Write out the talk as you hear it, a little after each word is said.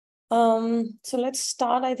So let's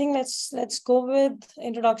start. I think let's go with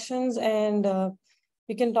introductions, and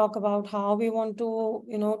we can talk about how we want to,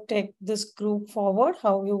 take this group forward,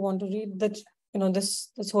 how we want to read this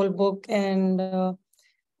whole book, and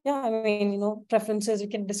yeah, I mean, preferences. We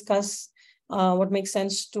can discuss what makes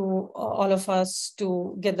sense to all of us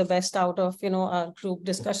to get the best out of, our group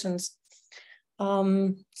discussions.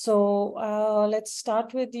 So let's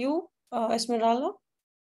start with you, Esmeralda.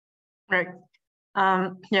 Right.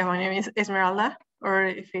 Yeah, my name is Esmeralda, or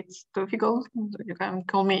if it's difficult, you can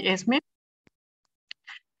call me Esme.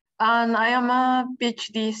 And I am a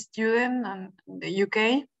PhD student in the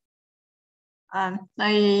UK. And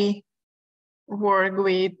I work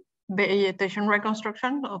with vegetation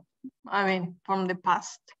reconstruction from the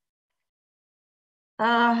past.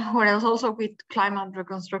 Whereas also with climate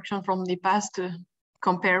reconstruction from the past to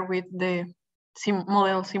compare with the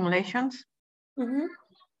model simulations. Mm-hmm.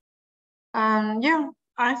 Yeah,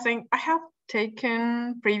 I think I have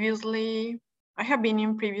been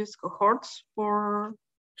in previous cohorts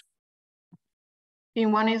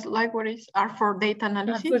one is like what is R4 data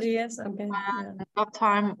analysis. R4DS, okay. Yeah. At that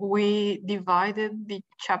time we divided the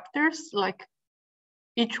chapters, like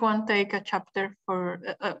each one take a chapter for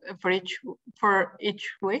each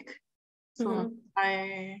week. So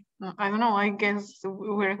I don't know, I guess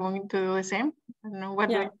we're going to do the same. I don't know, what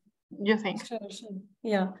do you think? Sure.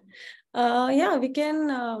 Yeah. Yeah, we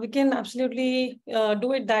can absolutely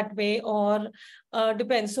do it that way, or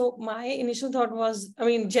depends. So my initial thought was, I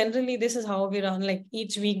mean, generally this is how we run. Like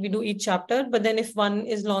each week we do each chapter, but then if one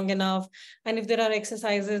is long enough, and if there are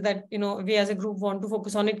exercises that we as a group want to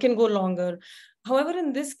focus on, it can go longer. However,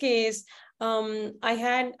 in this case,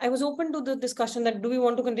 I was open to the discussion that do we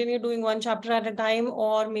want to continue doing one chapter at a time,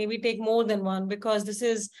 or maybe take more than one, because this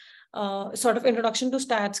is sort of introduction to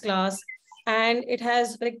stats class. And it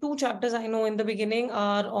has like 2 chapters I know in the beginning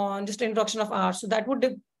are on just introduction of R. So that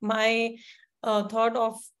would my thought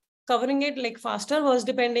of covering it like faster was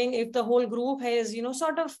depending if the whole group has,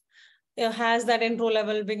 sort of has that intro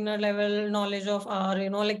level, beginner level knowledge of R,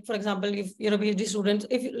 like for example, if you're a PhD student,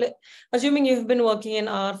 assuming you've been working in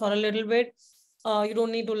R for a little bit, you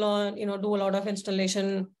don't need to learn, do a lot of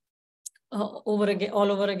installation all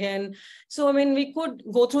over again. So I mean, we could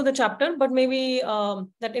go through the chapter, but maybe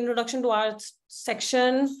that introduction to art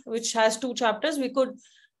section, which has 2 chapters, we could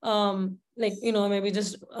maybe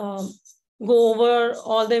just go over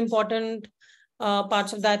all the important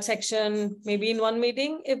parts of that section, maybe in one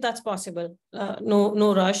meeting, if that's possible.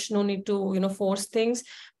 No rush, no need to force things.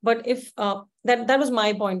 But if that was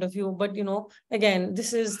my point of view. But again,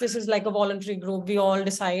 this is like a voluntary group. We all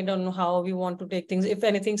decide on how we want to take things. If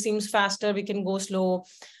anything seems faster, we can go slow.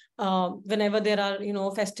 Whenever there are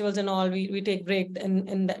festivals and all, we take break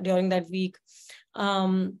during that week.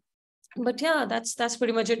 But yeah, that's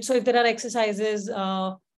pretty much it. So if there are exercises,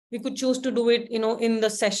 we could choose to do it in the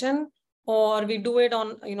session, or we do it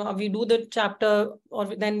on we do the chapter,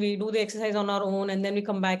 or then we do the exercise on our own, and then we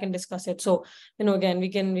come back and discuss it. So again, we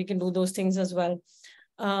can do those things as well.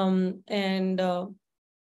 Again,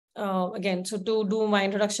 so to do my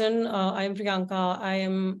introduction, I am Priyanka. I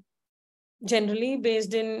am generally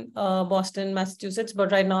based in Boston, Massachusetts,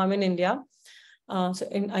 but right now I'm in India, so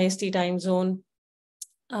in IST time zone.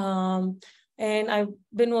 And I've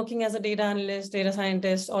been working as a data analyst, data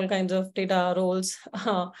scientist, all kinds of data roles,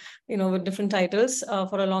 with different titles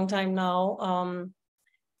for a long time now.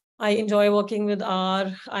 I enjoy working with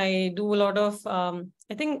R. I do a lot of, I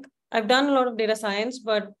think I've done a lot of data science,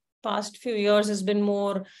 but past few years has been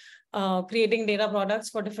more creating data products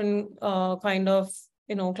for different kind of,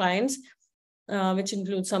 clients, which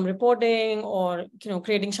includes some reporting or,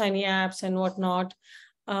 creating shiny apps and whatnot.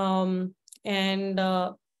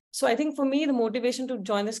 So I think for me, the motivation to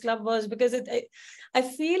join this club was because I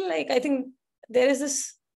feel like, I think there is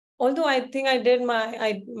this, although I think I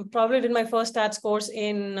probably did my first stats course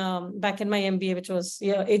in back in my MBA, which was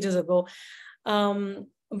ages ago.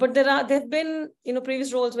 But there've been,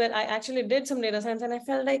 previous roles where I actually did some data science, and I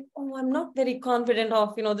felt like, oh, I'm not very confident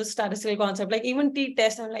of, the statistical concept. Like even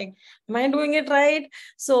t-test, I'm like, am I doing it right?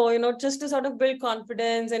 So, just to sort of build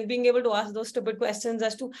confidence and being able to ask those stupid questions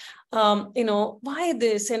as to, why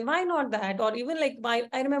this and why not that? Or even like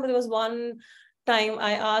I remember there was one time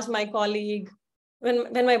I asked my colleague, when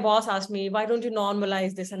my boss asked me, why don't you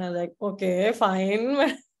normalize this? And I was like, okay,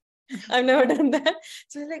 fine. I've never done that.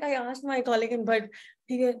 So like I asked my colleague, but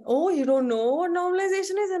he goes, oh, you don't know what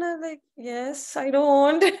normalization is? And I was like, yes, I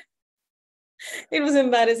don't. It was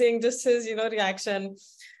embarrassing, just his, reaction.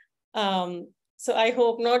 So I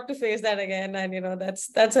hope not to face that again. And,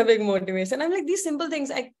 that's a big motivation. I'm like, these simple things,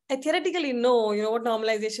 I theoretically know, what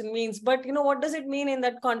normalization means, but, what does it mean in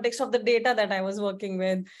that context of the data that I was working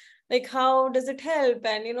with? Like, how does it help?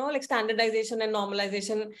 And, like standardization and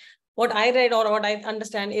normalization, what I read or what I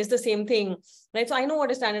understand is the same thing, right? So I know what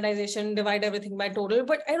is standardization, divide everything by total,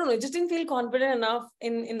 but I don't know, just didn't feel confident enough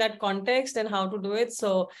in that context and how to do it.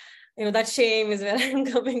 So, that shame is where I'm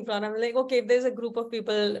coming from. I'm like, okay, if there's a group of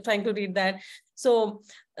people trying to read that. So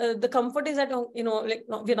the comfort is that, like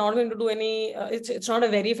we're not going to do any, it's not a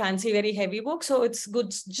very fancy, very heavy book. So it's good,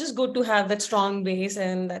 just good to have that strong base.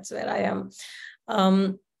 And that's where I am.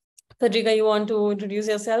 Federica, you want to introduce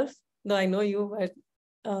yourself? Though I know you, but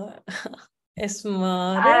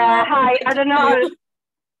Esma. Hi, I don't know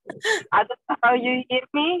how you hear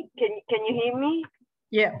me. Can you hear me?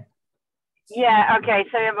 Yeah. Yeah, okay,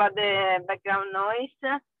 sorry about the background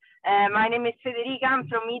noise. My name is Federica, I'm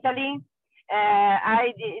from Italy.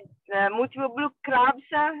 I did multiple book clubs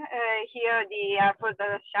here, the R4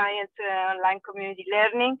 Data Science Online Community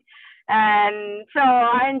Learning. And so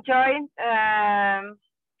I enjoy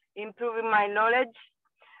improving my knowledge,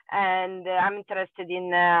 and I'm interested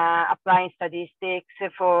in applying statistics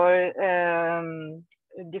for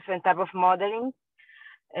different type of modeling.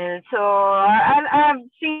 So I've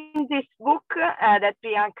seen this book that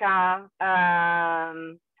Priyanka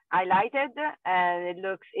highlighted, and it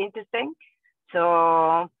looks interesting.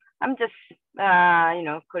 So I'm just,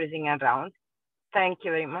 cruising around. Thank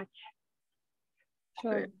you very much.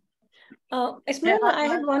 Sure. Esma, I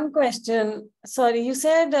had one question. Sorry, you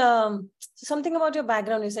said something about your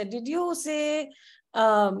background. You said, did you say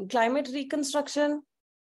climate reconstruction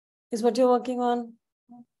is what you're working on?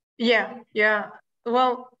 Yeah.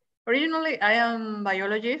 Well, originally I am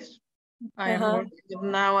biologist.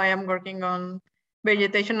 Now I am working on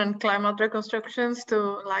vegetation and climate reconstructions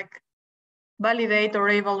to validate or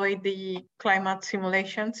evaluate the climate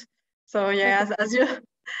simulations. So yeah, okay.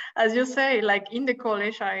 as you say, in the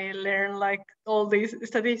college, I learned all these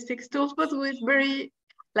statistics tools, but with very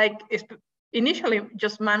initially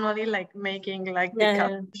just manually making the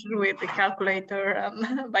calculation with the calculator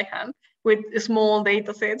and by hand with small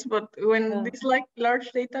data sets. But when these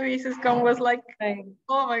large databases come, was right.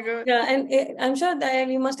 Oh my god. Yeah, and I'm sure that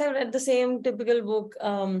you must have read the same typical book.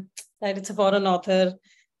 That it's a foreign author,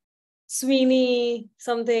 Sweeney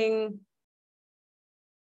something.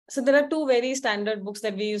 So there are two very standard books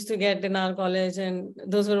that we used to get in our college, and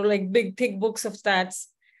those were big, thick books of stats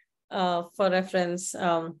for reference.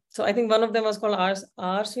 So I think one of them was called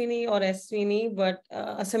R Sweeney or S Sweeney, but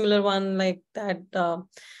a similar one like that.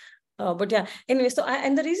 But yeah, anyway, so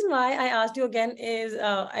and the reason why I asked you again is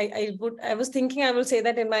I was thinking I will say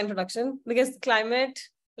that in my introduction, because climate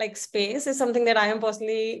space is something that I am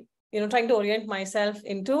personally trying to orient myself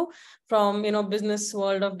into from business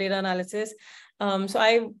world of data analysis. So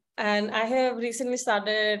I have recently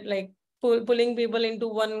started pulling people into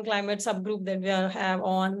one climate subgroup that we have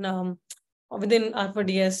on within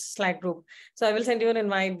R4DS Slack group. So I will send you an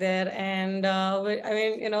invite there. And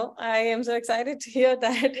I am so excited to hear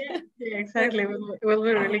that. Yeah, exactly. We'll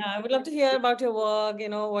be really. I would love to hear about your work,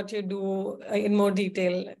 what you do in more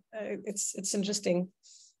detail. It's interesting.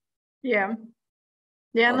 Yeah.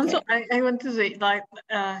 Yeah, and also I want to say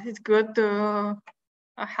it's good to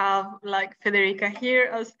have Federica here,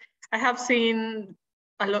 as I have seen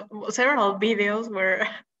several videos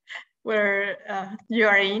where you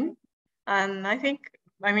are in, and I think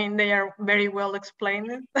they are very well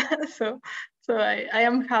explained. so I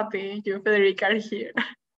am happy you Federica are here.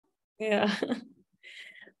 Yeah.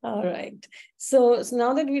 All right. So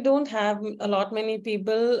now that we don't have many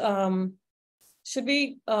people, should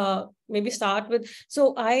we maybe start with,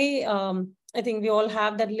 so I think we all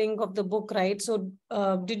have that link of the book, right? So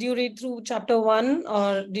did you read through chapter 1,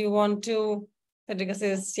 or do you want to, Federica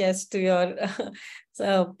says yes to your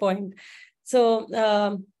point. So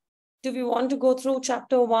do we want to go through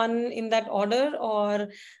chapter 1 in that order, or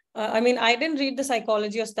I didn't read the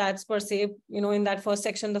psychology of stats per se, in that first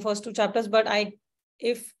section, the first 2 chapters, but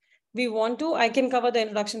if we want to, I can cover the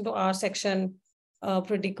introduction to our section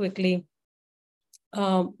pretty quickly.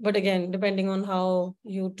 But again, depending on how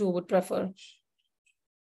you two would prefer.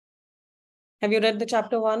 Have you read the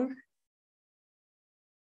chapter 1?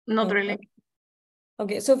 Not really.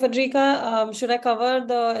 Okay, so Federica, should I cover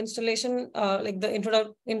the installation,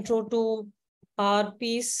 the intro to our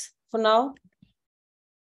piece for now?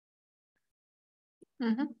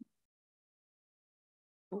 Mm-hmm.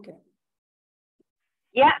 Okay.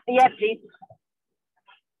 Yeah, please.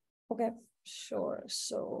 Okay, sure.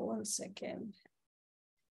 So 1 second.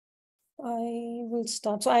 I will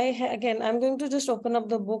start. So again, I'm going to just open up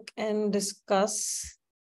the book and discuss.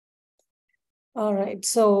 All right.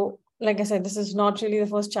 So like I said, this is not really the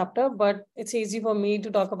first chapter, but it's easy for me to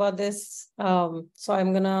talk about this. So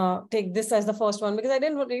I'm going to take this as the first one because I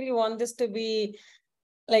didn't really want this to be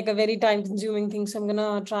like a very time consuming thing. So I'm going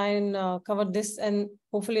to try and cover this and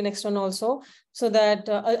hopefully next one also. So that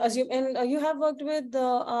you have worked with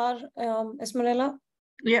our Esmerella?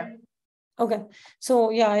 Yeah. Okay. So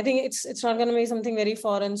yeah, I think it's not going to be something very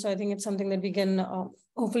foreign. So I think it's something that we can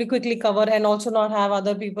hopefully quickly cover and also not have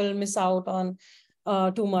other people miss out on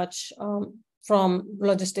too much from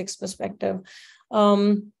logistics perspective. All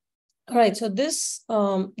right. So this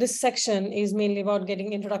section is mainly about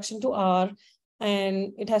getting introduction to R,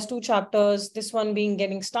 and it has 2 chapters. This one being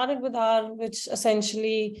getting started with R, which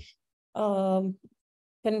essentially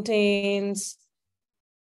contains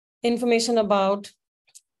information about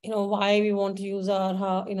why we want to use R,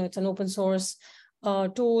 how, it's an open source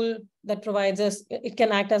tool that provides us, it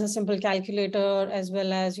can act as a simple calculator as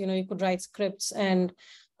well as, you could write scripts and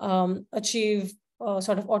achieve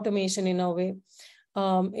sort of automation in a way.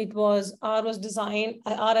 R as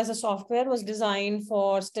a software was designed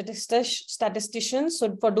for statisticians.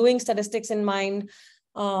 So for doing statistics in mind,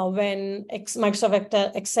 when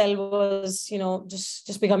Microsoft Excel was,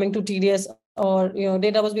 just becoming too tedious, or,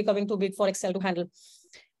 data was becoming too big for Excel to handle.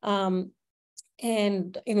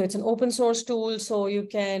 And, it's an open source tool. So you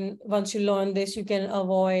can, once you learn this, you can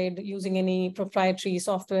avoid using any proprietary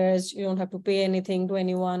softwares. You don't have to pay anything to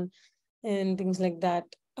anyone and things like that.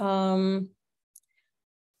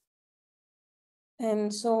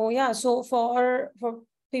 And so, yeah, so for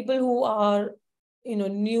people who are,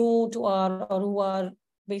 new to R, or who are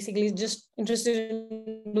basically just interested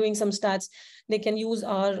in doing some stats, they can use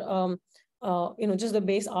our, just the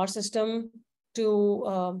base R system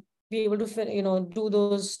to be able to, do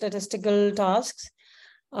those statistical tasks.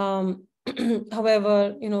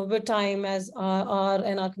 However, with time, as R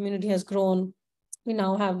and our community has grown, we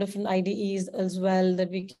now have different IDEs as well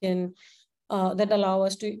that we can that allow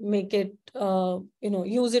us to make it,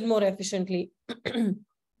 use it more efficiently.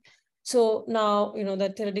 So now,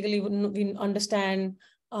 that theoretically we understand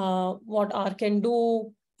what R can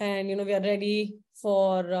do, and, we are ready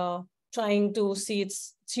for trying to see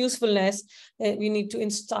its usefulness. We need to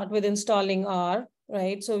start with installing R,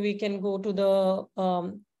 right? So we can go to the,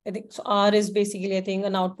 I think, so R is basically, I think,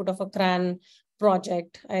 an output of a CRAN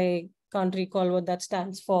project. I can't recall what that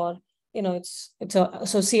stands for.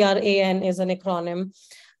 So CRAN is an acronym.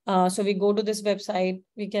 So we go to this website,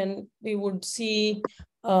 we would see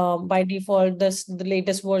by default the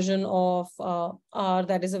latest version of R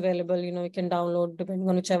that is available. We can download depending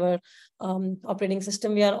on whichever operating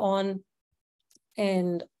system we are on,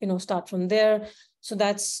 and start from there. So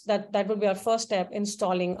that would be our first step,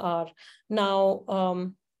 installing R. Now,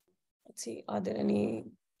 let's see, are there any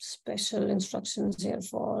special instructions here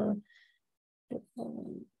for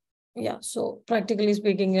yeah, so practically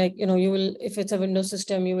speaking, like, you will, if it's a Windows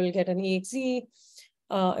system, you will get an exe.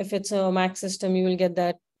 If it's a Mac system, you will get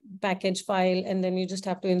that package file, and then you just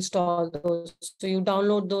have to install those. So you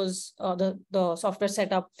download those, the software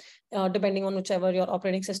setup, depending on whichever your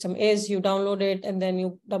operating system is, you download it, and then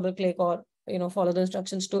you double click or, follow the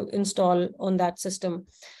instructions to install on that system.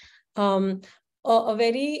 A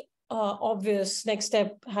very obvious next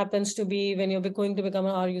step happens to be, when you're going to become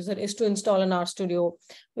an R user, is to install an RStudio,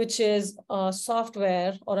 which is a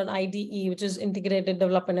software or an IDE, which is integrated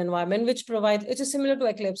development environment, which is similar to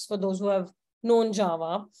Eclipse for those who have known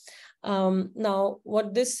Java. Now,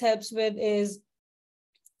 what this helps with is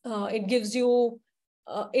it gives you,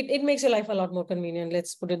 it makes your life a lot more convenient.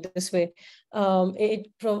 Let's put it this way.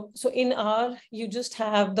 So in R, you just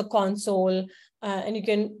have the console, and you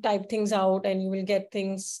can type things out, and you will get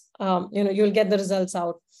things, you'll get the results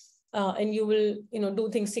out, and you will, do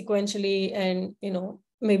things sequentially, and,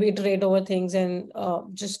 maybe iterate over things, and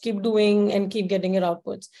just keep doing and keep getting your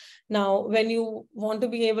outputs. Now, when you want to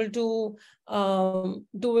be able to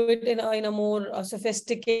do it in a more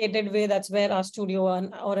sophisticated way, that's where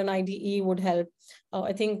RStudio or an IDE would help.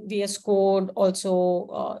 I think VS Code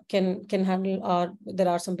also can handle R. There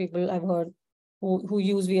are some people I've heard who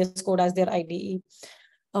use VS Code as their IDE.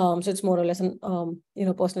 So it's more or less an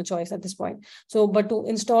personal choice at this point. So, but to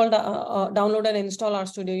install download and install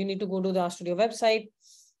RStudio, you need to go to the RStudio website.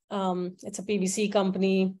 It's a PVC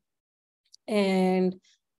company, and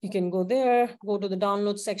you can go there, go to the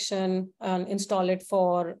download section, and install it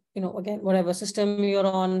for, again, whatever system you're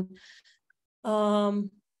on.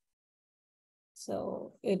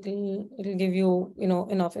 So it'll give you,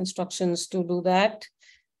 enough instructions to do that,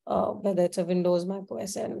 whether it's a Windows, Mac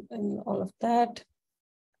OS, and all of that.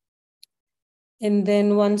 And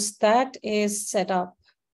then once that is set up,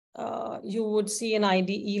 you would see an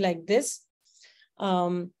IDE like this.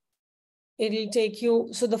 It'll take you,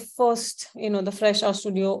 so the first, the fresh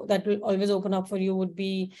RStudio that will always open up for you would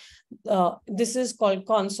be, this is called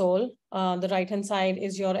console. The right-hand side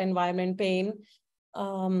is your environment pane,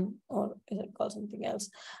 or is it called something else?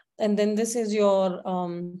 And then this is your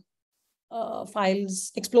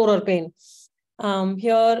files explorer pane.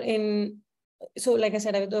 So like I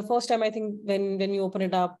said, the first time, I think when you open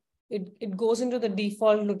it up, it goes into the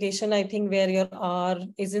default location, I think, where your R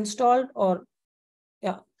is installed, or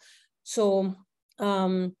yeah. So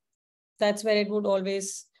that's where it would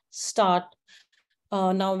always start.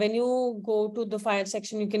 Now, when you go to the file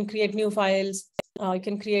section, you can create new files. You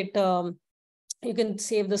can create, you can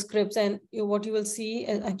save the scripts, and what you will see,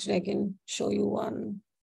 actually, I can show you one.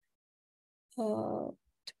 I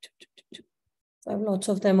have lots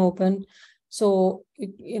of them open. So,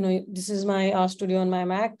 this is my RStudio on my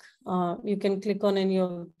Mac. You can click on any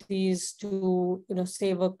of these to,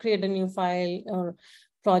 save or create a new file or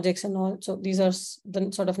projects and all. So these are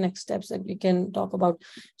the sort of next steps that we can talk about.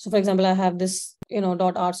 So for example, I have this,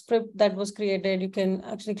 .r script that was created. You can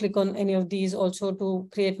actually click on any of these also to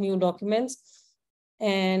create new documents.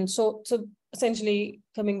 And so essentially,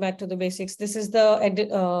 coming back to the basics, this is the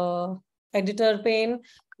editor pane,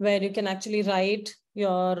 where you can actually write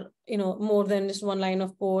your, more than just one line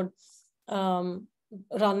of code,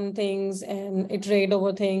 run things and iterate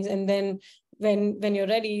over things. And then when you're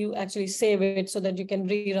ready, you actually save it so that you can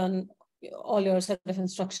rerun all your set of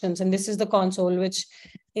instructions. And this is the console, which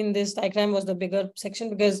in this diagram was the bigger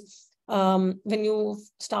section, because when you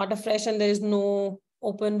start afresh and there is no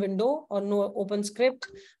open window or no open script,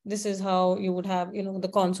 this is how you would have, the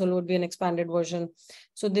console would be an expanded version.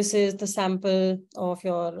 So this is the sample of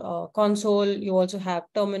your console. You also have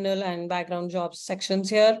terminal and background jobs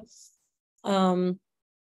sections here.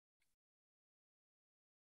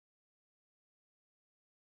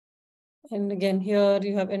 And again, here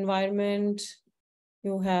you have environment,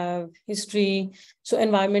 you have history. So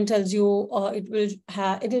environment tells you it will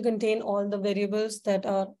contain all the variables that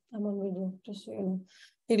are, I'm on video, just so you know.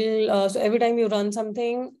 It'll so every time you run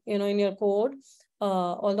something, in your code,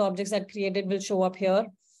 all the objects that created will show up here.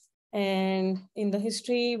 And in the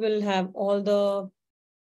history, we'll have all the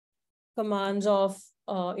commands of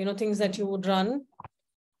things that you would run.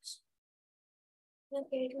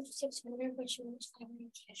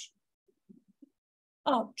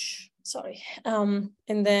 Ouch, sorry. And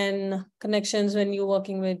then connections when you're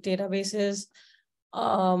working with databases.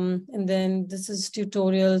 And then this is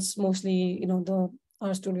tutorials, mostly, the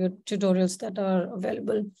RStudio tutorials that are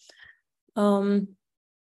available.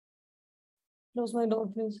 Close my door,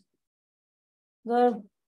 please. There.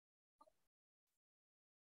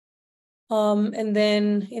 And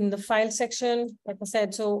then in the file section, like I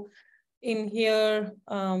said, so in here,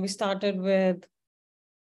 we started with,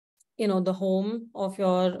 the home of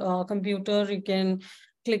your computer. You can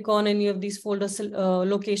click on any of these folder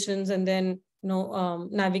locations and then,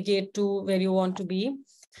 navigate to where you want to be.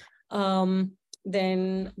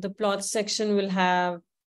 Then the plots section will have,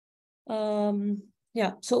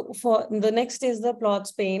 so for the next is the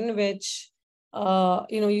plots pane, which,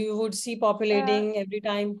 you would see populating every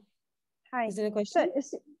time. Hi. Is there a question?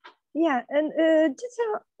 So, yeah, and just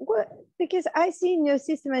because I see in your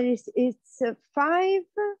system it's 5.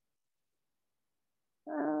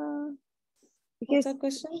 Because what's that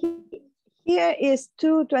question? Here is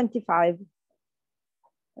 2:25.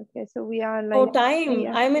 Okay, so we are like. Oh, time.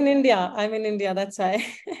 I'm in India. That's why.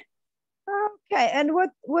 Okay, and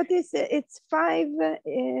what is it? It's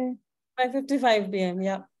 5:55 p.m.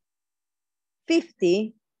 Yeah.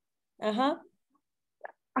 50. How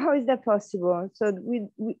is that possible? So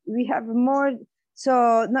we have more.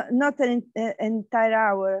 So not an entire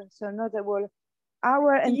hour. So not a whole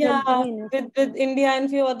hour and 20 minutes. With India and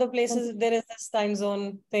few other places, there is this time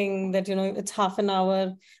zone thing that it's half an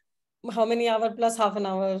hour. How many hour plus half an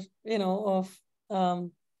hour? Of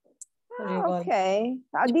okay.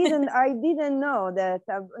 I didn't know that.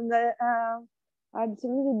 I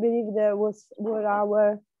absolutely believe there was 1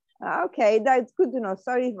 hour. Okay, that's good to know.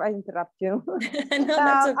 Sorry if I interrupt you. No,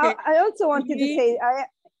 that's okay. I also wanted to say, I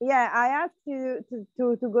asked you to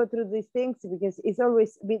go through these things because it's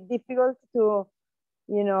always a bit difficult to,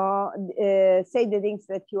 say the things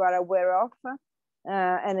that you are aware of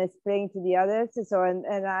and explain to the others. So,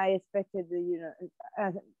 and I expected,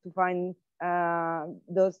 to find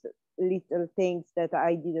those little things that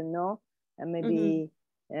I didn't know, and maybe,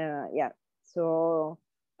 So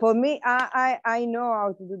for me, I know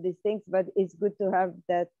how to do these things, but it's good to have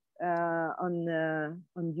that on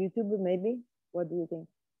YouTube, maybe. What do you think?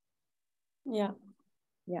 Yeah.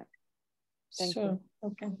 Yeah. Thank Sure. you.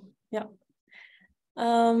 Okay. Yeah.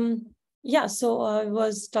 Yeah, so I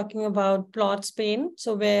was talking about plots pane.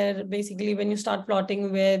 So where basically when you start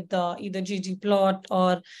plotting with either ggplot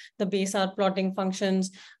or the base R plotting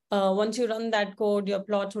functions, once you run that code, your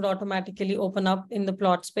plots would automatically open up in the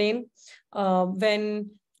plots pane.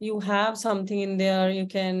 When you have something in there, you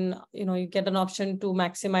can, you get an option to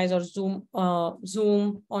maximize or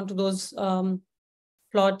zoom onto those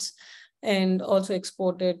plots and also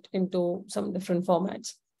export it into some different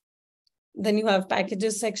formats. Then you have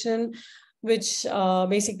packages section, which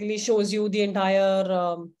basically shows you the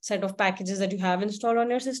entire set of packages that you have installed on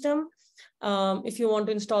your system. If you want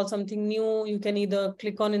to install something new, you can either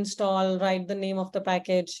click on install, write the name of the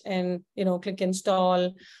package and, click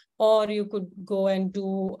install, or you could go and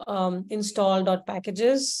do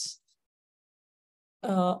install.packages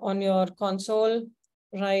on your console,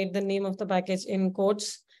 write the name of the package in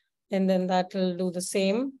quotes, and then that will do the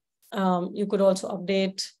same. You could also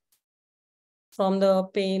update from the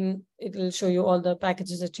pane. It will show you all the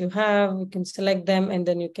packages that you have. You can select them and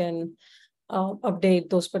then you can update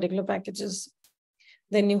those particular packages.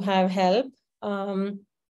 Then you have help,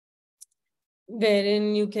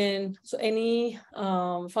 wherein you can, so any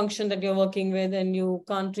function that you're working with and you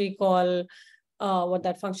can't recall what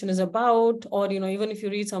that function is about, or, even if you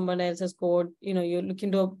read someone else's code, you look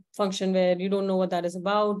into a function where you don't know what that is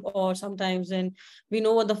about, or sometimes then we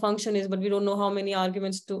know what the function is, but we don't know how many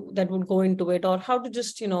arguments that would go into it, or how to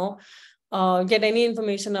just, get any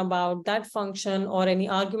information about that function or any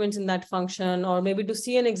arguments in that function, or maybe to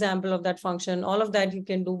see an example of that function. All of that you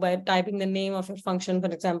can do by typing the name of your function. For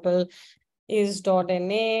example,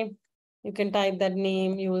 is.na. You can type that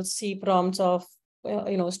name. You will see prompts of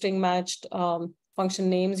string matched function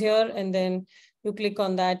names here, and then you click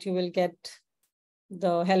on that, you will get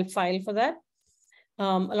the help file for that.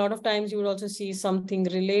 A lot of times you will also see something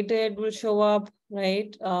related will show up,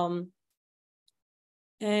 right?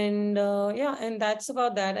 And that's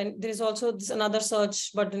about that. And there's also another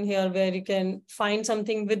search button here where you can find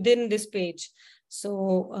something within this page.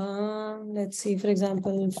 So let's see, for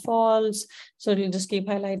example, false. So you'll just keep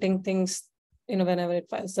highlighting things, whenever it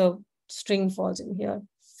files. So string falls in here.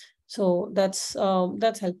 So that's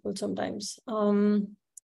helpful sometimes. And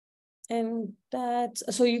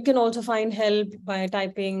so you can also find help by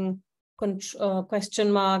typing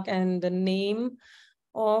question mark and the name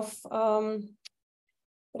of, for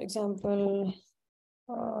example,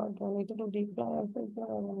 do I need to do deep dive?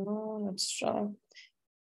 Let's try.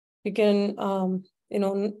 You can,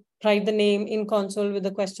 write the name in console with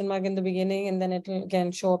the question mark in the beginning, and then it will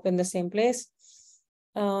again show up in the same place.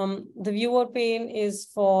 The viewer pane is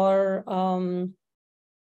for,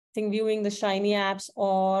 viewing the Shiny apps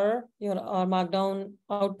or your Markdown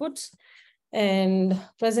outputs. And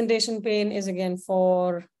presentation pane is again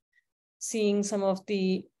for seeing some of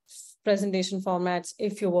the presentation formats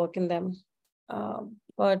if you work in them.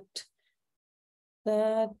 But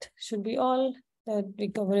that should be all that we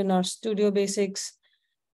cover in our studio basics.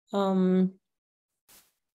 All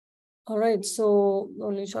right, so the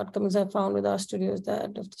only shortcomings I found with our studio is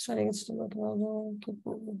that if the starting it's still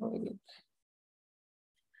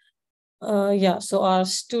so our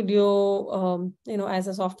studio, as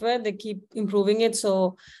a software, they keep improving it.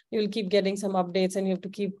 So you'll keep getting some updates and you have to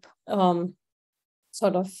keep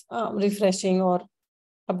refreshing or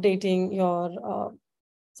updating your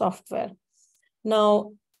software.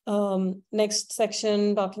 Now, next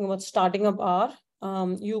section, talking about starting up R.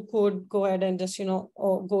 You could go ahead and just,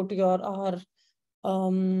 go to your R,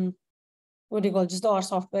 just the R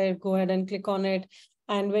software, go ahead and click on it.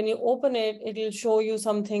 And when you open it, it will show you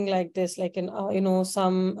something like this, like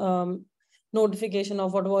some notification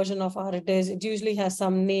of what version of R it is. It usually has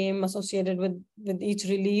some name associated with each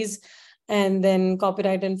release, and then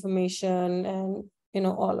copyright information and,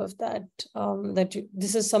 all of that.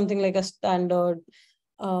 This is something like a standard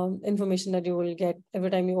information that you will get every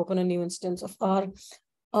time you open a new instance of R.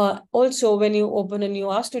 Also, when you open a new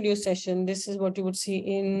RStudio session, this is what you would see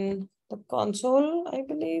in the console, I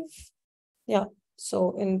believe. Yeah.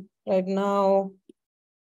 So right now,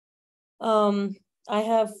 I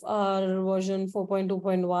have our version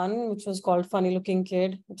 4.2.1, which was called Funny Looking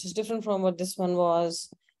Kid, which is different from what this one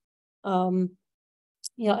was. And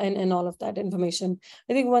all of that information.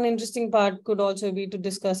 I think one interesting part could also be to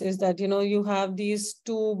discuss is that, you have these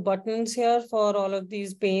two buttons here for all of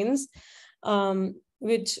these panes,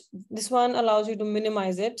 which this one allows you to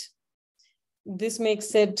minimize it. This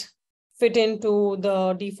makes it fit into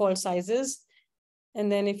the default sizes. And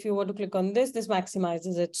then if you were to click on this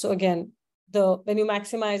maximizes it. So again, when you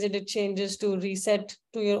maximize it, it changes to reset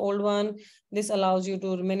to your old one. This allows you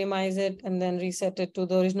to minimize it and then reset it to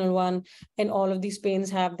the original one. And all of these panes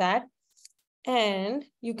have that. And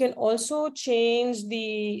you can also change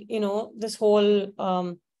the, this whole,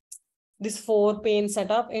 this 4-pane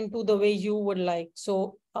setup into the way you would like.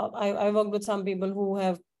 So I worked with some people who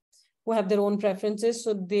have their own preferences.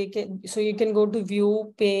 So you can go to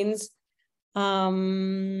view panes.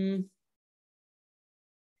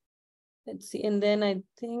 Let's see. And then I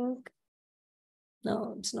think,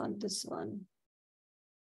 no, it's not this one.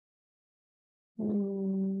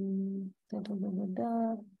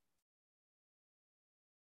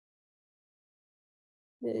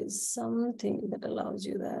 There is something that allows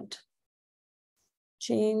you that.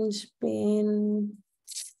 Change pane.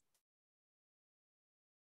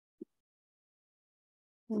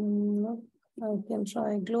 No, I can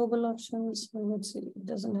try global options. Let's see, it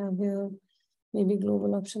doesn't have here. Maybe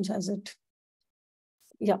global options has it.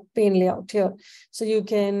 Yeah, pane layout here. So you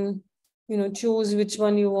can, choose which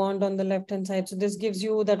one you want on the left-hand side. So this gives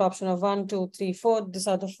you that option of 1, 2, 3, 4. These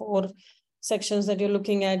are the 4 sections that you're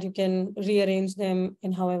looking at. You can rearrange them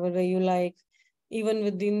in however way you like. Even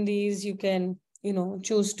within these, you can,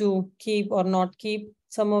 choose to keep or not keep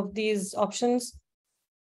some of these options.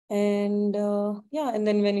 And yeah, and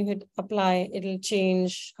then when you hit apply, it'll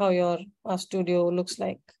change how your studio looks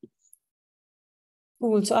like.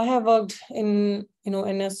 Cool. So I have worked in, in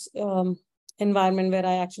a environment where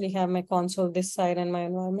I actually have my console this side and my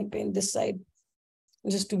environment pane this side,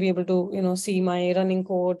 just to be able to, see my running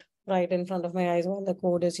code right in front of my eyes while the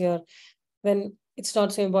code is here. When it's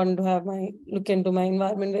not so important to have look into my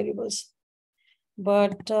environment variables.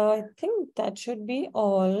 But I think that should be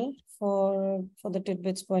all for the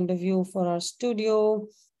tidbits point of view for our studio.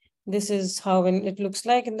 This is how it looks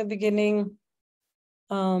like in the beginning.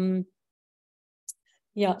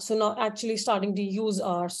 Yeah, so now actually starting to use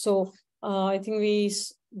R. So I think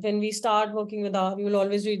when we start working with R, we will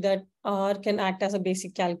always read that R can act as a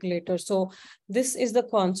basic calculator. So this is the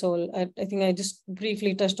console. I think I just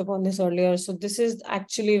briefly touched upon this earlier. So this is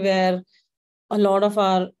actually where a lot of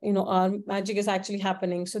our magic is actually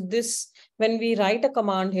happening. So this, when we write a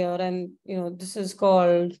command here, and this is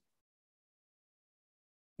called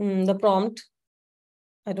the prompt.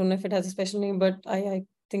 I don't know if it has a special name, but I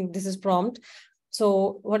think this is prompt.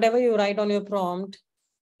 So whatever you write on your prompt,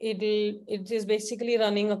 it is basically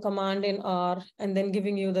running a command in R and then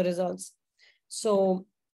giving you the results. So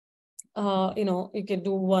you can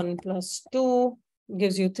do 1 + 2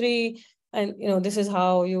 gives you 3. And, this is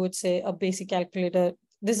how you would say a basic calculator.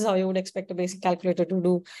 This is how you would expect a basic calculator to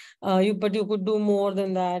do. But you could do more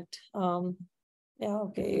than that. Yeah,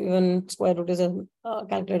 okay. Even square root is a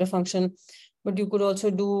calculator function. But you could also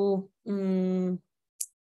do,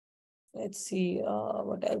 let's see,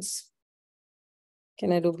 what else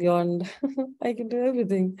can I do beyond? I can do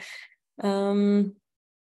everything.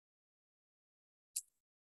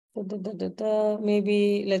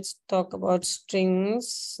 Maybe let's talk about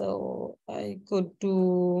strings. So I could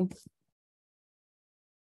do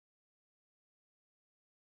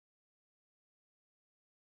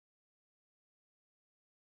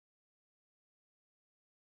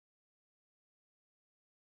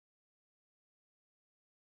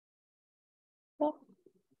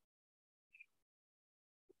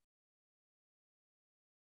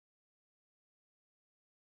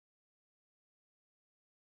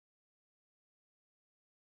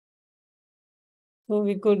so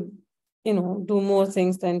we could, do more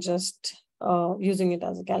things than just using it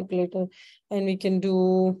as a calculator. And we can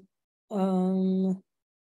do,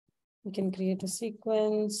 we can create a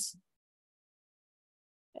sequence.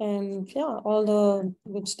 And yeah, all the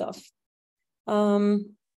good stuff.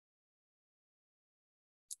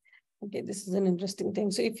 Okay, this is an interesting thing.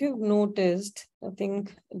 So if you've noticed, I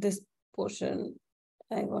think this portion,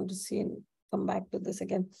 I want to see and come back to this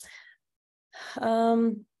again.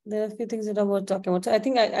 There are a few things that I was talking about. So I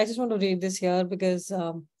think I just want to read this here because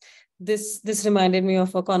this reminded me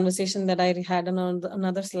of a conversation that I had on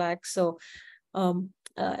another Slack. So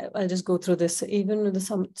I'll just go through this. Even with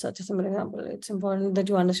such a similar example, it's important that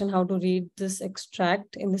you understand how to read this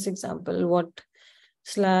extract. In this example, what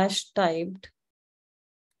 / typed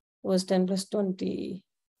was 10 + 20.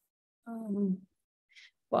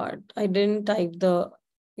 But I didn't type the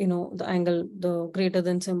angle, the greater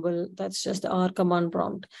than symbol. That's just the R command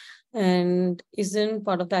prompt and isn't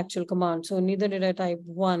part of the actual command. So neither did I type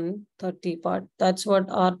 130 part. That's what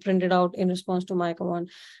R printed out in response to my command.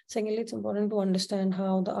 Secondly, it's important to understand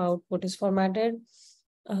how the output is formatted.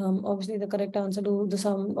 Obviously, the correct answer to the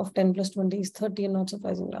sum of 10 + 20 is 30, and not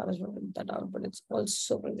surprisingly, R has printed that out, but it's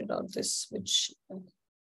also printed out this, which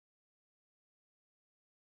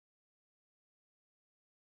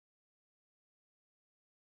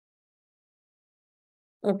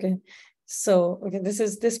Okay. So, okay,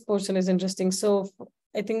 this portion is interesting. So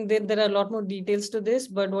I think there are a lot more details to this,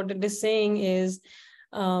 but what it is saying is,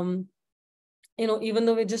 even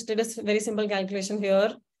though we just did a very simple calculation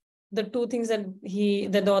here, the two things that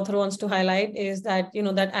the author wants to highlight is that,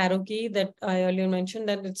 that arrow key that I earlier mentioned,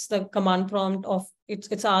 that it's the command prompt of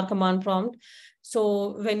it's our command prompt.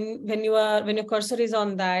 So when your cursor is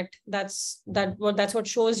on that, that's what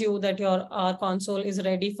shows you that your R console is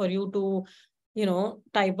ready for you to,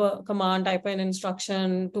 type a command, type an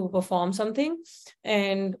instruction to perform something.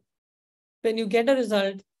 And when you get a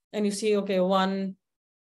result and you see, okay, 1,30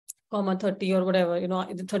 or whatever,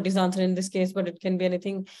 the 30 is the answer in this case, but it can be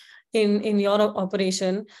anything in your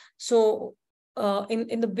operation. So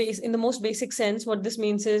in the most basic sense, what this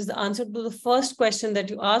means is the answer to the first question that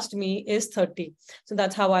you asked me is 30. So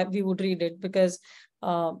that's how we would read it, because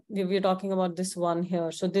we're talking about this one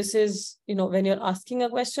here. So this is, when you're asking a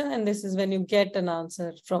question, and this is when you get an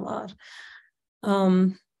answer from R.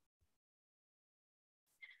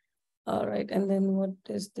 All right, and then what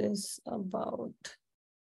is this about?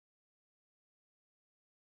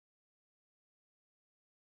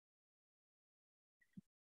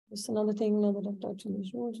 Just another thing now that I've touched on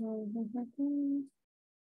these rules.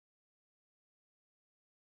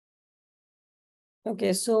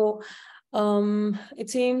 Okay, so it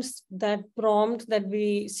seems that prompt that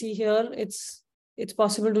we see here, it's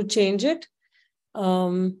possible to change it.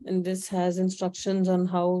 And this has instructions on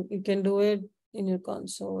how you can do it in your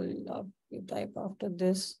console. You type after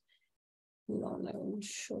this. No, I won't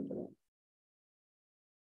show you.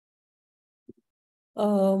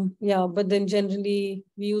 Yeah, but then generally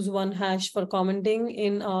we use one hash for commenting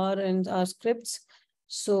in our scripts.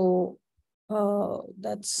 So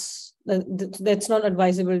that's not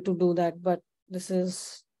advisable to do that, but this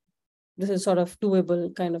is sort of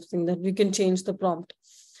doable kind of thing, that we can change the prompt.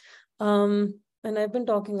 And I've been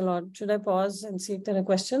talking a lot. Should I pause and see if there are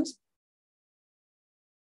questions?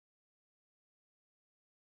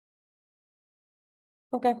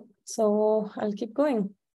 Okay, so I'll keep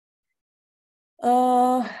going.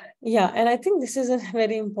 Yeah, and I think this is a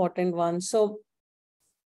very important one. So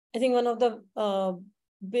I think one of the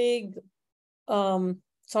big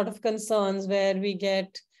sort of concerns where we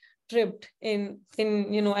get tripped in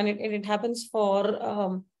and it happens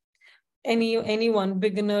for anyone,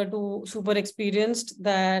 beginner to super experienced,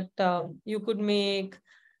 that you could make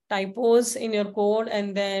typos in your code,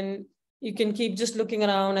 and then you can keep just looking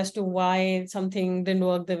around as to why something didn't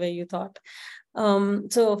work the way you thought.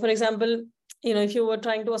 So for example, if you were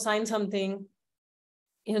trying to assign something,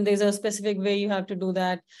 there's a specific way you have to do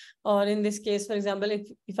that. Or in this case, for example,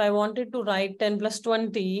 if I wanted to write 10 plus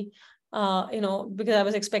 20, because I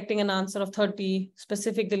was expecting an answer of 30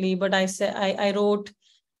 specifically, but I wrote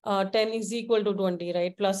 10 is equal to 20,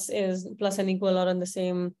 right? Plus and equal are on the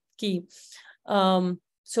same key.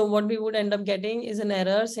 So what we would end up getting is an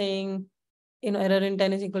error saying, error in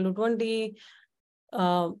 10 is equal to 20.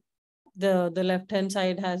 The left-hand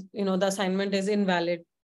side has, the assignment is invalid.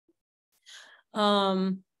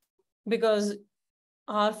 Because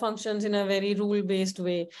R functions in a very rule-based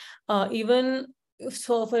way. Even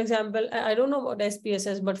so, for example, I don't know about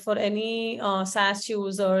SPSS, but for any SAS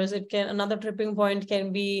users, another tripping point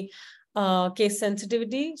can be case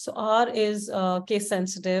sensitivity. So R is case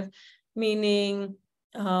sensitive, meaning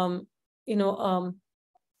like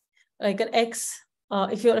an X.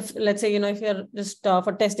 Let's say, if you're just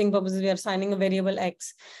for testing purposes, we are assigning a variable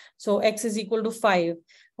X. So X is equal to 5,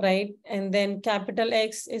 right? And then capital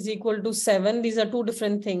X is equal to 7. These are two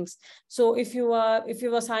different things. So if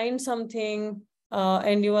you've assigned something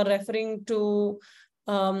and you are referring to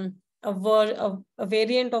a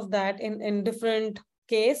variant of that in different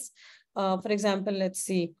case, for example, let's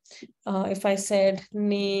see, if I said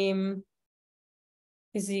name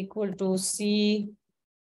is equal to C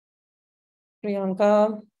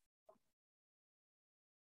Priyanka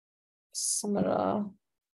Samara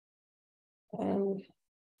and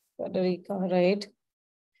Federica, right?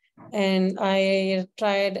 And I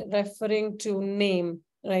tried referring to name,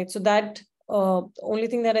 right? So that only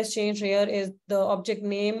thing that has changed here is the object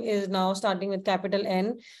name is now starting with capital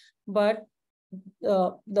N, but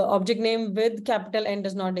the object name with capital N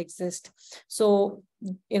does not exist. So,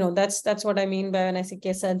 that's what I mean by when I say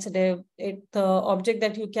case sensitive. The object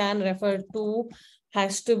that you can refer to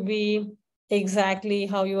has to be exactly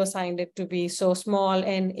how you assigned it to be. So small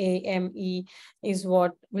NAME is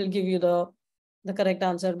what will give you the correct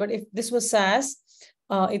answer. But if this was SAS,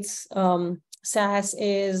 SAS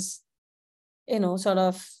is, sort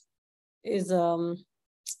of is not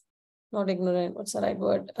ignorant. What's the right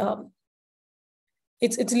word?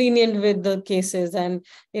 it's lenient with the cases, and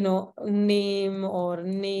name or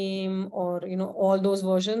all those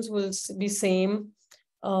versions will be same,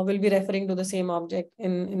 will be referring to the same object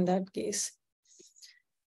in that case.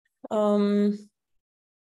 What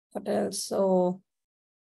else? So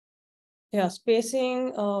yeah,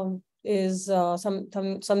 spacing is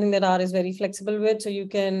something that R is very flexible with. So you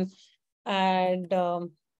can add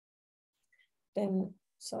 10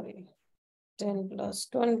 plus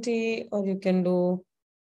 20, or you can do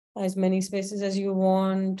as many spaces as you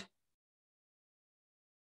want.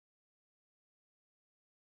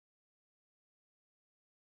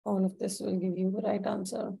 All of this will give you the right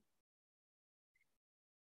answer.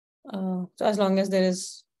 So as long as there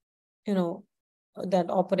is, that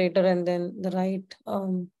operator and then the right,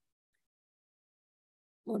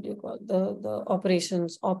 what do you call the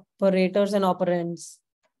operations, operators and operands.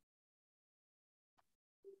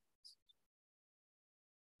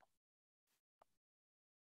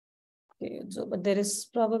 Okay, so, but there is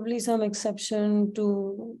probably some exception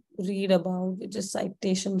to read about, which is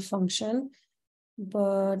citation function.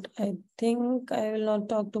 But I think I will not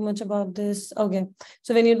talk too much about this. Okay,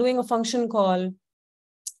 so when you're doing a function call,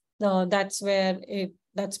 that's where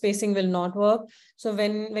that spacing will not work. So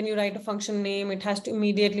when you write a function name, it has to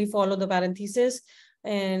immediately follow the parenthesis,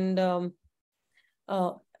 and so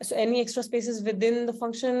any extra spaces within the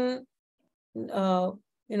function,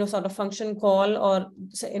 sort of function call or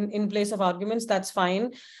in place of arguments, that's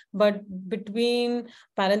fine. But between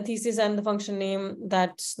parentheses and the function name,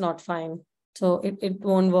 that's not fine. So it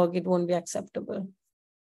won't work. It won't be acceptable.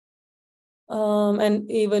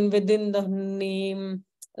 And even within the name,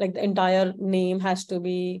 like the entire name has to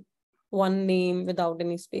be one name without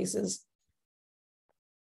any spaces.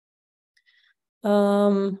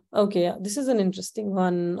 Okay, yeah, this is an interesting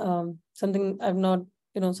one. Something I've not,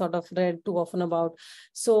 sort of read too often about.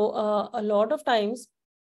 So a lot of times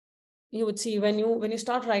you would see when you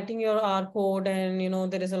start writing your R code, and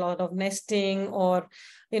there is a lot of nesting, or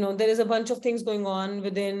there is a bunch of things going on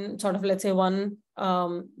within sort of, let's say, one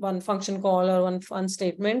function call or one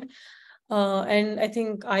statement. And I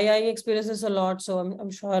think II experiences a lot, so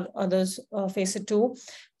I'm sure others face it too.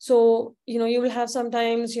 So you will have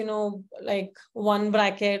sometimes like one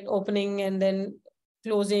bracket opening and then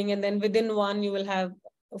closing, and then within one you will have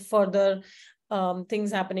further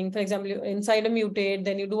things happening. For example, inside a mutate,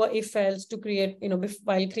 then you do a if else to create,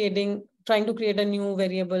 while trying to create a new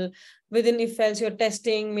variable. Within if else, you're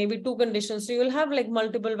testing maybe two conditions. So you will have like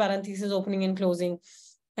multiple parentheses opening and closing.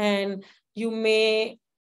 And you may,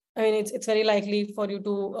 it's very likely for you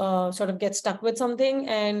to sort of get stuck with something.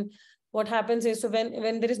 And what happens is, so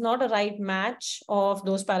when there is not a right match of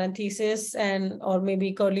those parentheses or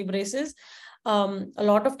maybe curly braces, a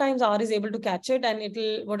lot of times R is able to catch it, and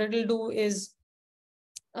what it'll do is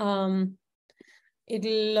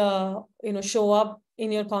it'll show up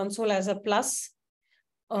in your console as a plus.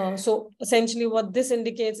 So essentially what this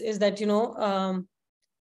indicates is that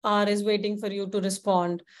R is waiting for you to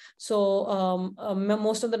respond. So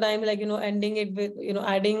most of the time, like ending it with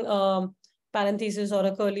adding parenthesis or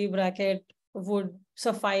a curly bracket would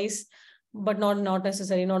suffice, but not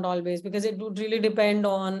necessary, not always, because it would really depend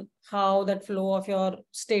on how that flow of your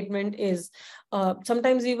statement is.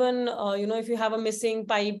 Sometimes even if you have a missing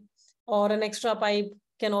pipe or an extra pipe,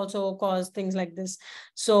 can also cause things like this.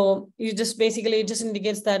 So you just basically, it just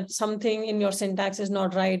indicates that something in your syntax is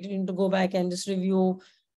not right. You need to go back and just review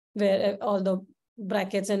where all the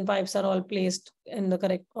brackets and pipes are all placed in the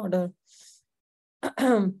correct order.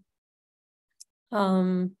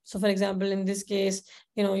 So for example, in this case,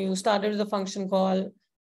 you started the function call,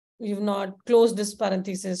 you've not closed this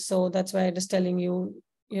parenthesis, so that's why it is telling you,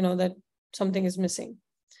 that something is missing.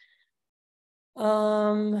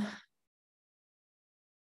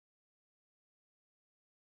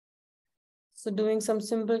 So doing some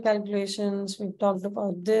simple calculations, we've talked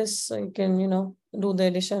about this. So you can, do the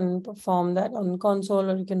addition, perform that on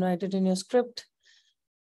console, or you can write it in your script.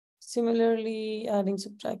 Similarly, adding,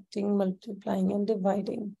 subtracting, multiplying, and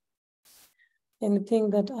dividing.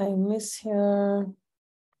 Anything that I miss here?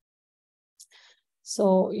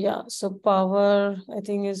 So yeah, so power, I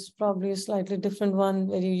think, is probably a slightly different one,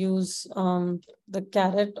 where you use the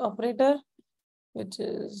caret operator, which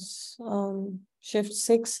is shift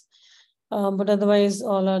 6. But otherwise,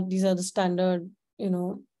 these are the standard,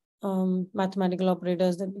 mathematical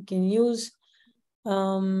operators that we can use.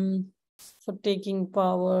 For taking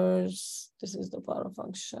powers, this is the power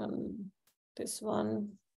function, this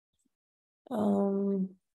one.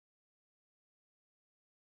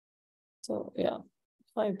 So yeah,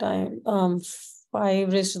 5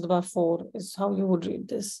 raised to the power 4 is how you would read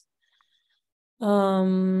this.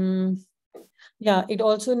 yeah, you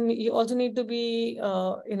also need to be,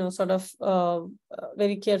 sort of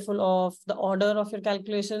very careful of the order of your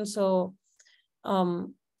calculation. So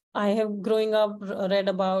I have growing up read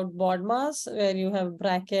about BODMAS, where you have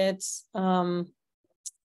brackets. What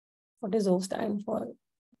does O stand for?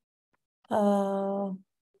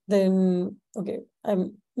 Then, okay,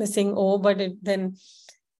 I'm missing O, but then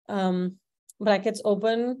brackets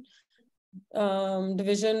open,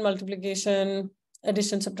 division, multiplication,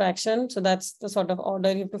 addition, subtraction. So that's the sort of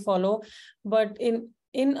order you have to follow. But in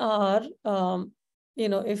R,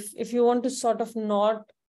 if you want to sort of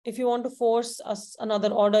if you want to force another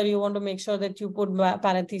order, you want to make sure that you put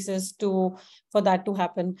parentheses for that to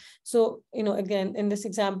happen. So, again, in this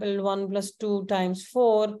example, 1 + 2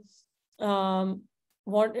 × 4,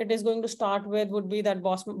 what it is going to start with would be that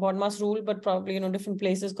BODMAS rule, but probably, different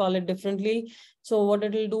places call it differently. So what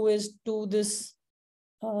it will do is do this.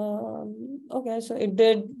 Okay, so it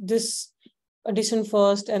did this addition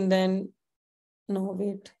first, and then, no,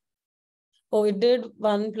 wait. Oh, it did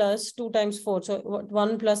 1 + 2 × 4. So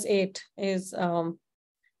 1 + 8 is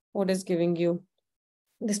what is giving you.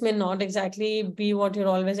 This may not exactly be what you're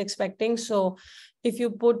always expecting. So if you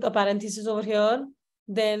put a parenthesis over here,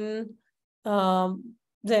 then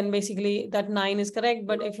basically that 9 is correct.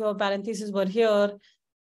 But if your parentheses were here,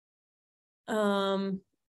 the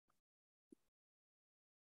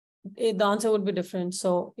answer would be different.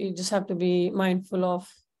 So you just have to be mindful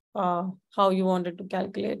of how you wanted to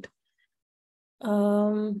calculate.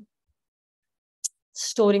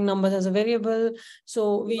 Storing numbers as a variable.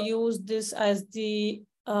 So we use this as the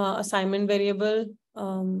assignment variable,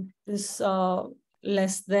 this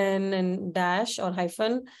less than and dash or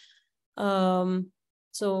hyphen.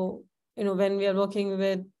 So, when we are working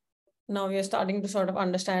with, now we are starting to sort of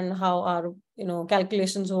understand how our,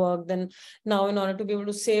 calculations work. Then now, in order to be able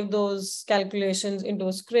to save those calculations into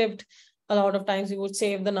a script, a lot of times we would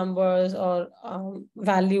save the numbers or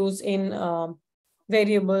values in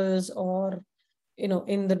variables or,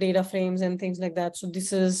 in the data frames and things like that. So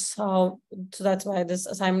that's why this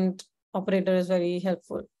assignment operator is very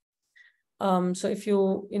helpful. So if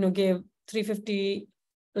you, give 350,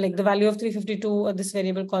 like the value of 352 or this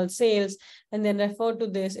variable called sales, and then refer to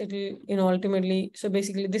this, it will, ultimately, so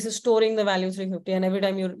basically this is storing the value 350. And every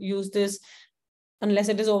time you use this, unless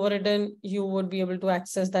it is overwritten, you would be able to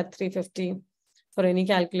access that 350 for any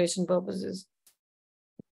calculation purposes.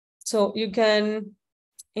 So you can,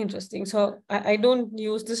 interesting. So I don't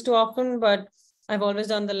use this too often, but I've always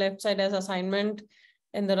done the left side as assignment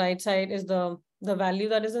and the right side is the value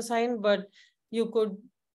that is assigned, but you could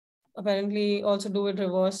apparently also do it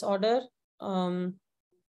reverse order,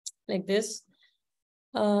 like this.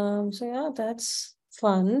 So yeah, that's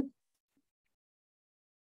fun.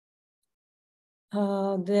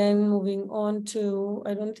 Then moving on to,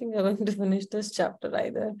 I don't think we're going to finish this chapter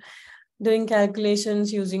either. Doing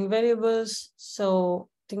calculations using variables. So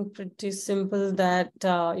I think pretty simple that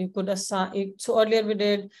you could assign. So earlier we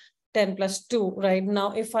did 10 + 2, right?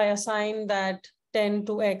 Now, if I assign that 10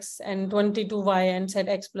 to X and 20 to Y and said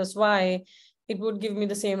X + Y, it would give me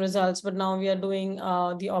the same results. But now we are doing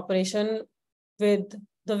the operation with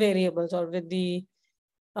the variables or with the,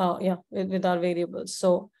 with our variables.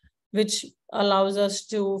 So, which allows us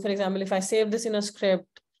to, for example, if I save this in a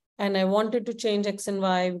script and I wanted to change X and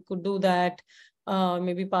Y, we could do that,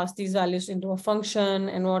 maybe pass these values into a function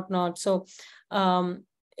and whatnot. So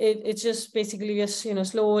it's just basically just,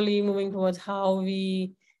 slowly moving towards how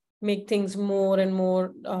we make things more and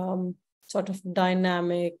more sort of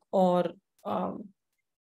dynamic, or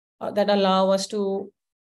that allow us to,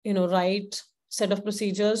 write set of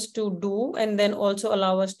procedures to do, and then also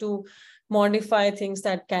allow us to modify things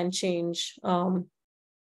that can change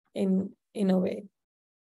in a way.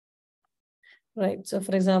 Right. So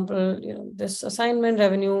for example, this assignment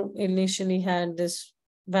revenue initially had this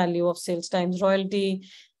value of sales times royalty.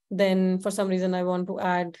 Then for some reason I want to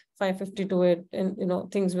add 550 to it, and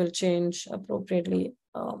things will change appropriately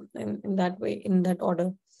in that way, in that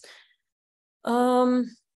order.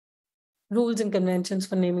 Rules and conventions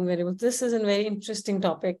for naming variables. This is a very interesting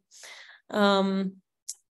topic, and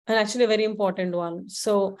actually a very important one.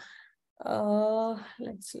 So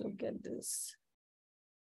let's look at this.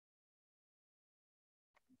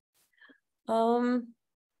 I'll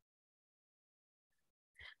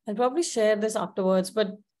probably share this afterwards,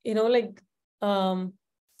 but for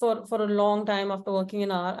a long time after working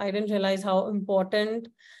in R, I didn't realize how important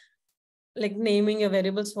like naming your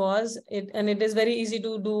variables was. And it is very easy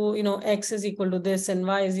to do, X is equal to this and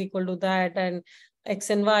Y is equal to that, and X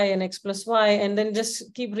and Y and X + Y, and then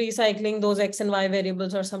just keep recycling those X and Y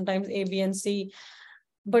variables, or sometimes A, B, and C.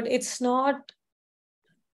 But it's not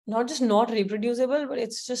not just not reproducible, but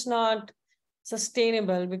it's just not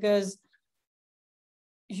sustainable, because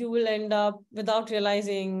you will end up without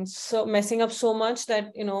realizing messing up so much that,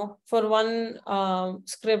 for one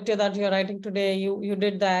script that you're writing today, you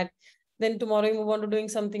did that, then tomorrow you move on to doing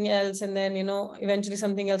something else, and then eventually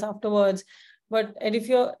something else afterwards. But if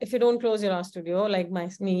you don't close your RStudio like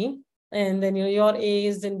me, and then your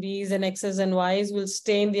A's and B's and X's and Y's will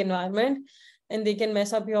stay in the environment, and they can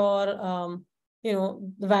mess up your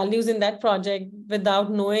the values in that project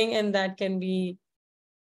without knowing, and that can be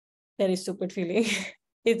very stupid feeling.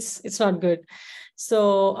 It's not good. So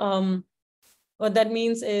what that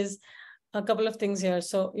means is a couple of things here.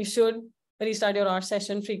 So you should restart your art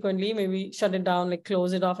session frequently, maybe shut it down, like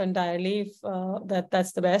close it off entirely, if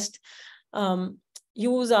that's the best.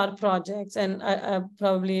 Use our projects, and I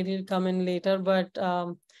probably it will come in later, but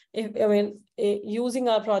using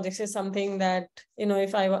our projects is something that,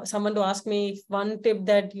 if someone to ask me one tip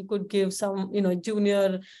that you could give some,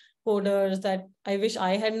 junior coders that I wish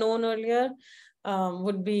I had known earlier,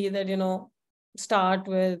 would be that, start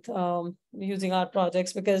with using our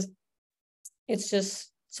projects, because it's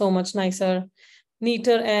just so much nicer,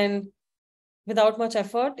 neater, and without much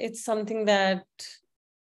effort. It's something that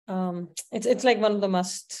it's like one of the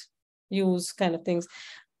must use kind of things.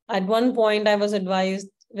 At one point, I was advised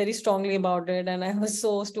very strongly about it, and I was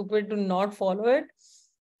so stupid to not follow it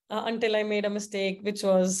until I made a mistake, which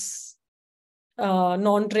was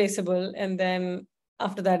non-traceable. And then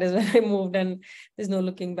after that is when I moved, and there's no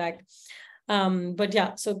looking back. But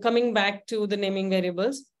yeah, so coming back to the naming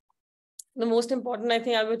variables, the most important, I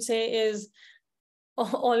think I would say, is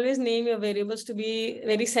always name your variables to be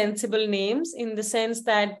very sensible names, in the sense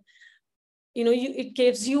that, it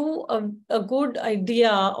gives you a good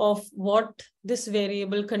idea of what this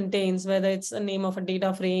variable contains, whether it's a name of a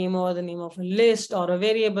data frame or the name of a list or a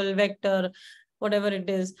variable vector, whatever it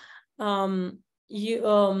is. I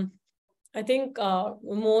think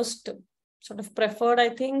most sort of preferred, I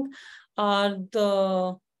think, are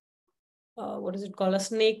the what is it called, a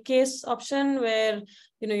snake case option, where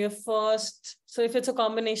your first, so if it's a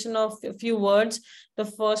combination of a few words, the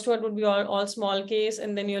first word would be all small case,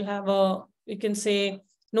 and then you'll have you can say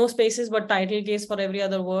no spaces but title case for every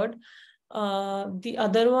other word. The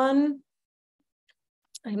other one,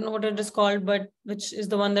 I don't know what it is called, but which is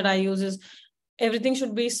the one that I use, is everything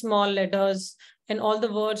should be small letters, and all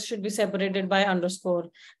the words should be separated by underscore.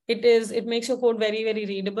 It makes your code very, very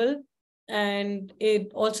readable, and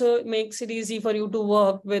it also makes it easy for you to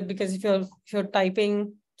work with, because if you're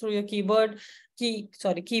typing through your keyboard,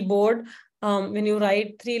 when you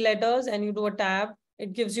write 3 letters and you do a tab,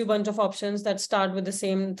 it gives you a bunch of options that start with the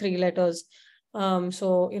same 3 letters.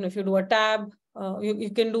 So if you do a tab, you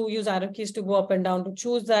can use arrow keys to go up and down to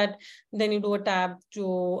choose that. Then you do a tab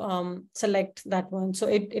to select that one. So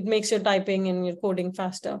it makes your typing and your coding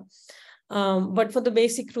faster. But for the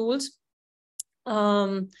basic rules,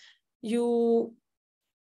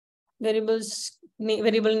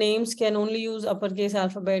 variable names can only use uppercase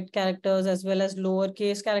alphabet characters as well as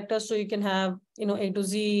lowercase characters. So you can have A to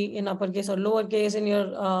Z in uppercase or lowercase in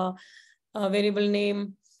your variable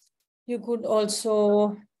name. You could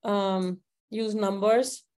also use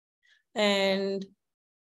numbers and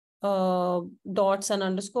dots and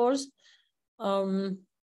underscores.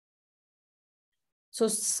 So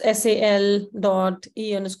SAL.E_S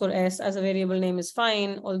as a variable name is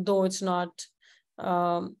fine, although it's not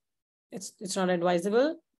it's not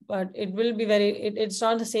advisable, but it will be it's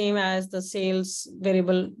not the same as the sales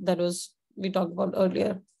variable that we talked about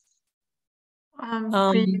earlier.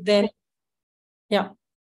 Then yeah.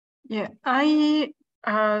 Yeah, I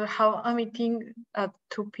have a meeting at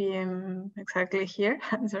 2 p.m. exactly here.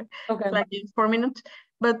 Sorry, okay. Like in 4 minutes,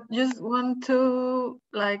 but just want to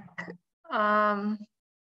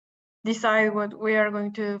decide what we are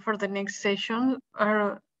going to do for the next session,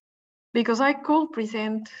 because I could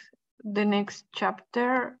present the next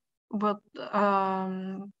chapter, but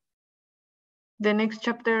the next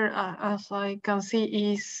chapter, as I can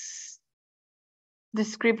see, is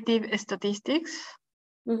descriptive statistics.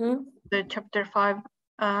 Mm-hmm. The chapter 5.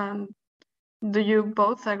 Do you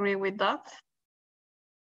both agree with that?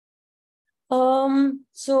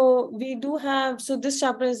 So we do have, so this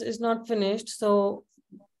chapter is not finished, so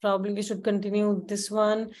probably we should continue this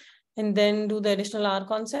one and then do the additional R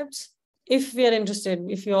concepts if we are interested,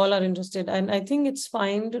 if you all are interested. And I think it's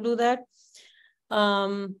fine to do that.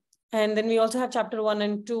 And then we also have chapter 1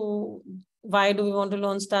 and 2. Why do we want to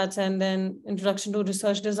learn stats? And then introduction to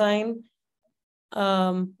research design.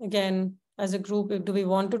 Again, as a group, do we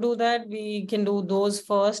want to do that? We can do those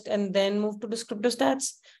first and then move to descriptive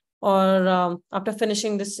stats. or after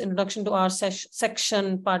finishing this introduction to R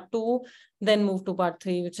section part 2, then move to part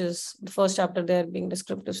 3, which is the first chapter there being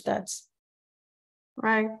descriptive stats.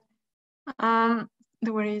 Right.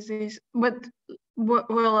 Where is this? But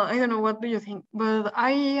well, I don't know. What do you think? But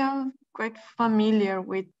I am quite familiar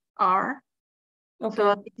with R. Okay.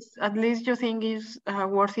 So at least you think is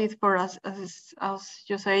worth it for us, as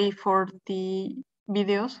you say, for the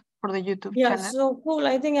videos for the YouTube channel? So cool.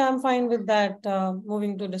 I think I'm fine with that.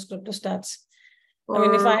 Moving to descriptive stats. I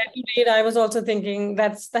mean, if I had to read, I was also thinking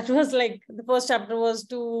that was like the first chapter was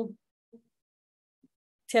too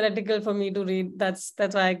theoretical for me to read. That's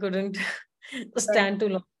why I couldn't stand too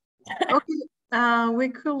long. Okay, we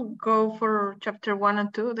could go for chapter 1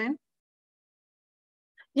 and 2 then.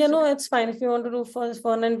 Yeah, no, it's fine. If you want to do first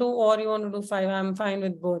 1 and 2, or you want to do 5, I'm fine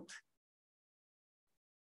with both.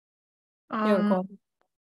 Your call.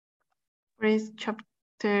 Where is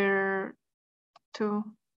chapter 2?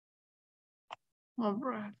 All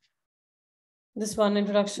right. This one,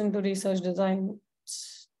 Introduction to Research Design.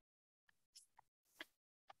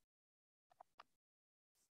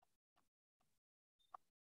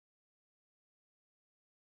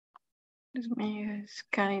 Let me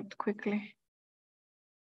scan it quickly.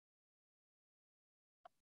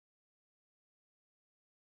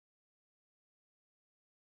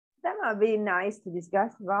 That might be nice to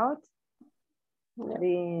discuss about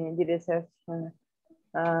the research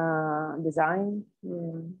design.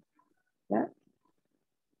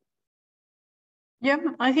 Yeah,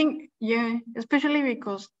 I think, especially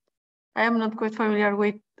because I am not quite familiar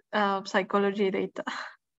with psychology data.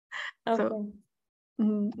 Okay. So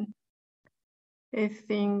I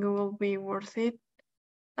think it will be worth it.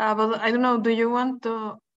 But I don't know, do you want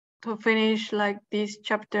to finish like this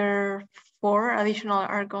chapter 4 additional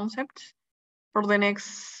R concepts for the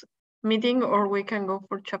next meeting, or we can go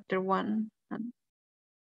for chapter 1?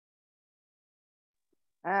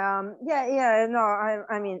 I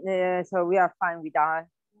mean, so we are fine with that.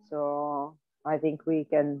 So I think we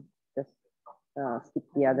can just skip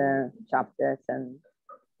the other chapters and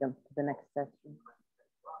jump to the next section.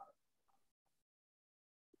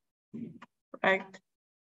 Right.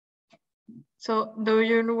 So do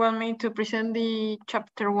you want me to present the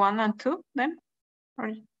chapter 1 and 2 then?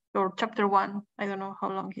 Or chapter 1? I don't know how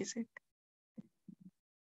long is it.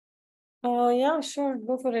 Yeah, sure.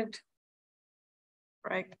 Go for it.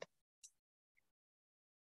 Right.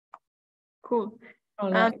 Cool.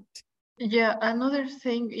 All right. Yeah, another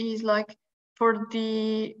thing is like for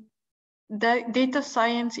the data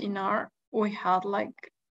science in R, we had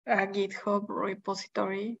like a GitHub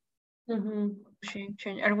repository. Are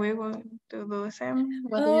we going to do the same?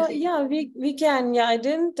 What do you think? Yeah, we can. Yeah, I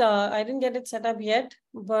didn't get it set up yet,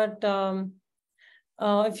 but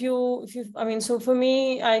if you I mean, so for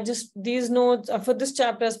me, I just these notes for this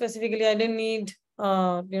chapter specifically, I didn't need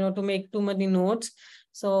to make too many notes.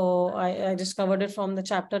 So I just covered it from the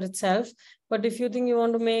chapter itself. But if you think you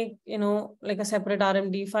want to make, like a separate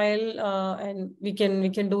RMD file, and we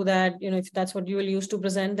can do that, if that's what you will use to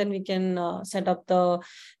present, then we can set up the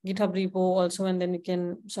GitHub repo also, and then we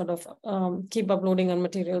can sort of keep uploading on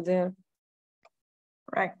material there.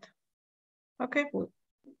 Right. Okay. Cool.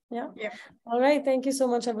 Yeah. All right. Thank you so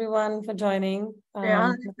much, everyone, for joining.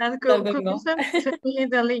 And could you send me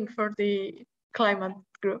the link for the climate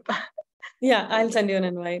group? Yeah, I'll send you an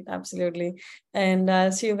invite. Absolutely.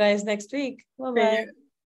 And see you guys next week. Bye-bye.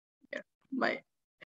 Bye.